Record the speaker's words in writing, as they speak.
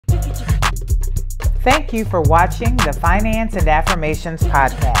Thank you for watching the Finance and Affirmations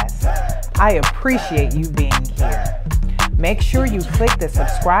podcast. I appreciate you being here. Make sure you click the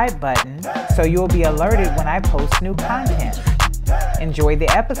subscribe button so you'll be alerted when I post new content. Enjoy the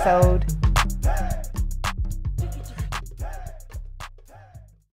episode.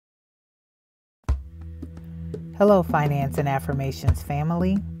 Hello, Finance and Affirmations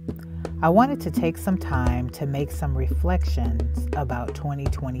family. I wanted to take some time to make some reflections about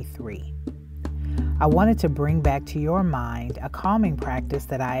 2023. I wanted to bring back to your mind a calming practice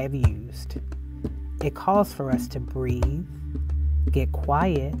that I have used. It calls for us to breathe, get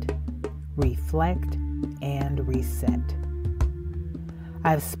quiet, reflect, and reset.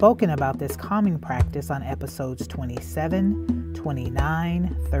 I've spoken about this calming practice on episodes 27,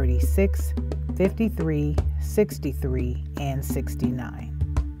 29, 36, 53, 63, and 69.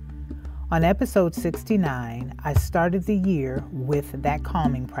 On episode 69, I started the year with that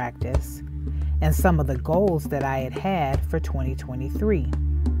calming practice and some of the goals that I had for 2023.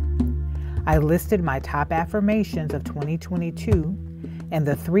 I listed my top affirmations of 2022 and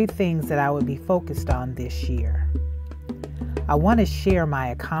the 3 things that I would be focused on this year. I want to share my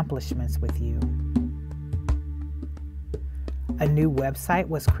accomplishments with you. A new website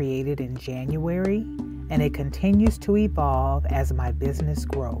was created in January, and it continues to evolve as my business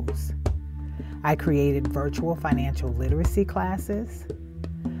grows. I created virtual financial literacy classes.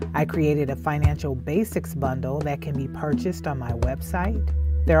 I created a financial basics bundle that can be purchased on my website.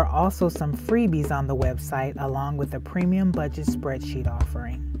 There are also some freebies on the website along with a premium budget spreadsheet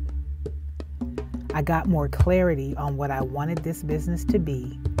offering. I got more clarity on what I wanted this business to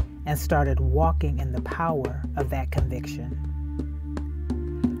be and started walking in the power of that conviction.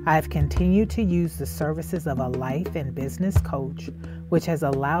 I have continued to use the services of a life and business coach, which has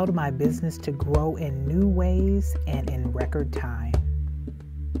allowed my business to grow in new ways and in record time.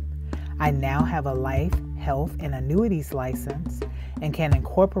 I now have a life, health, and annuities license and can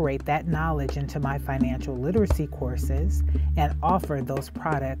incorporate that knowledge into my financial literacy courses and offer those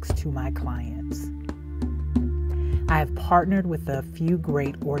products to my clients. I have partnered with a few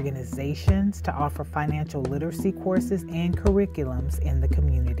great organizations to offer financial literacy courses and curriculums in the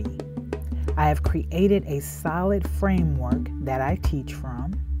community. I have created a solid framework that I teach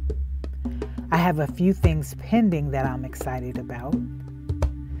from. I have a few things pending that I'm excited about.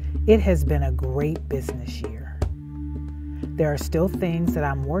 It has been a great business year. There are still things that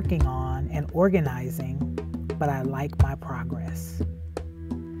I'm working on and organizing, but I like my progress.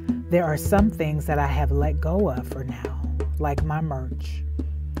 There are some things that I have let go of for now, like my merch.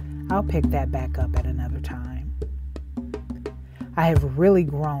 I'll pick that back up at another time. I have really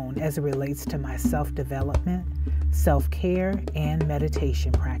grown as it relates to my self-development, self-care, and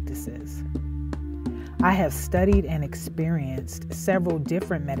meditation practices. I have studied and experienced several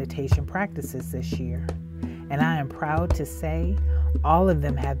different meditation practices this year, and I am proud to say all of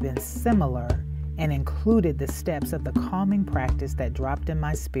them have been similar and included the steps of the calming practice that dropped in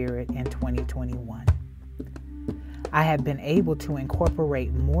my spirit in 2021. I have been able to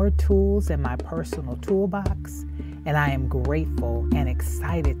incorporate more tools in my personal toolbox, and I am grateful and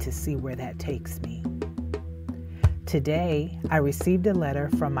excited to see where that takes me. Today, I received a letter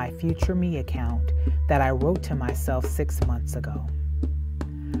from my Future Me account that I wrote to myself 6 months ago.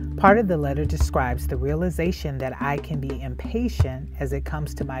 Part of the letter describes the realization that I can be impatient as it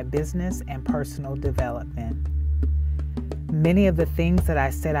comes to my business and personal development. Many of the things that I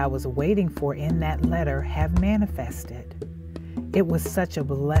said I was waiting for in that letter have manifested. It was such a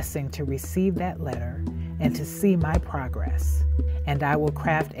blessing to receive that letter and to see my progress. And I will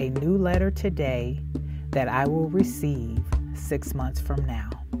craft a new letter today that I will receive 6 months from now.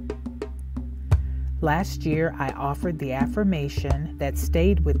 Last year, I offered the affirmation that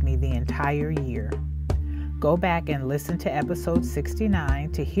stayed with me the entire year. Go back and listen to episode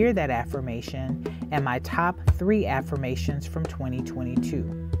 69 to hear that affirmation and my top 3 affirmations from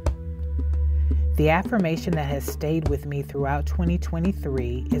 2022. The affirmation that has stayed with me throughout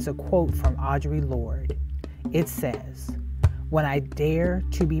 2023 is a quote from Audre Lorde. It says, "When I dare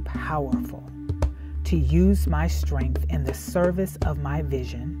to be powerful, to use my strength in the service of my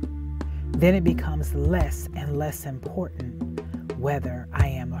vision, then it becomes less and less important whether I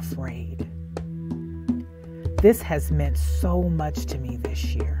am afraid." This has meant so much to me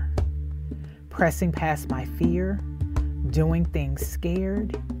this year. Pressing past my fear, doing things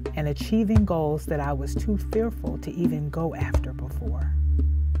scared, and achieving goals that I was too fearful to even go after before.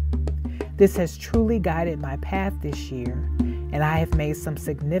 This has truly guided my path this year, and I have made some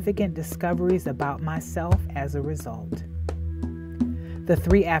significant discoveries about myself as a result. The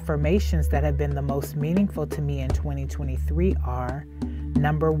 3 affirmations that have been the most meaningful to me in 2023 are: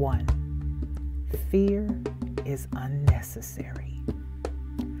 number 1, Fear is unnecessary.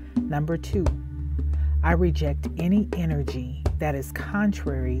 Number 2, I reject any energy that is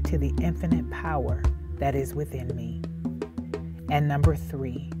contrary to the infinite power that is within me. And number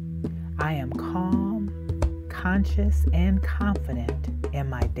 3, I am calm, conscious, and confident in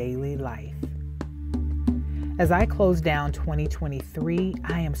my daily life. As I close down 2023,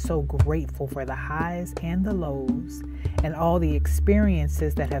 I am so grateful for the highs and the lows and all the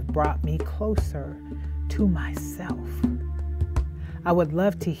experiences that have brought me closer to myself. I would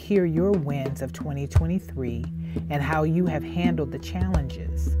love to hear your wins of 2023 and how you have handled the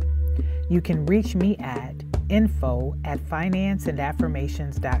challenges. You can reach me at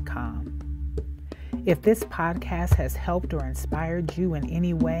info@financeandaffirmations.com. If this podcast has helped or inspired you in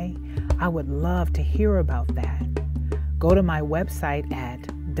any way, I would love to hear about that. Go to my website at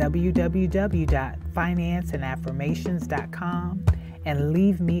www.financeandaffirmations.com and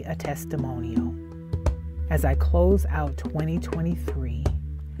leave me a testimonial. As I close out 2023,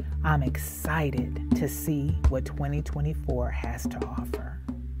 I'm excited to see what 2024 has to offer.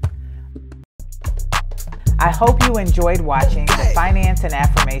 I hope you enjoyed watching the Finance and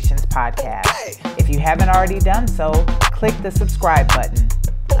Affirmations podcast. If you haven't already done so, click the subscribe button.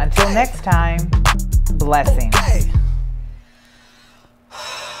 Until next time, blessings.